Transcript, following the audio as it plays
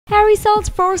Harry Styles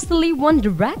forced to leave One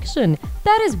Direction.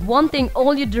 That is one thing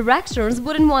all you Directioners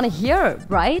wouldn't want to hear,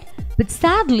 right? But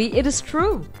sadly, it is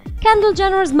true. Kendall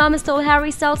Jenner's mom has told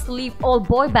Harry Styles to leave all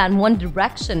boy band One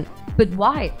Direction. But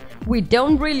why? We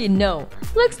don't really know.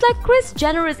 Looks like Kris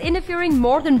Jenner is interfering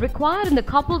more than required in the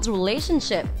couple's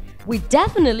relationship. We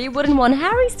definitely wouldn't want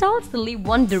Harry Styles to leave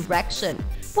One Direction.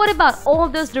 What about all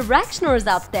those Directioners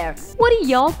out there? What do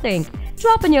y'all think?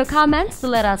 Drop in your comments to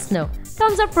let us know.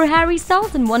 Thumbs up for Harry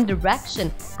Styles and One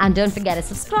Direction. And don't forget to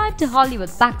subscribe to Hollywood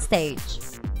Backstage.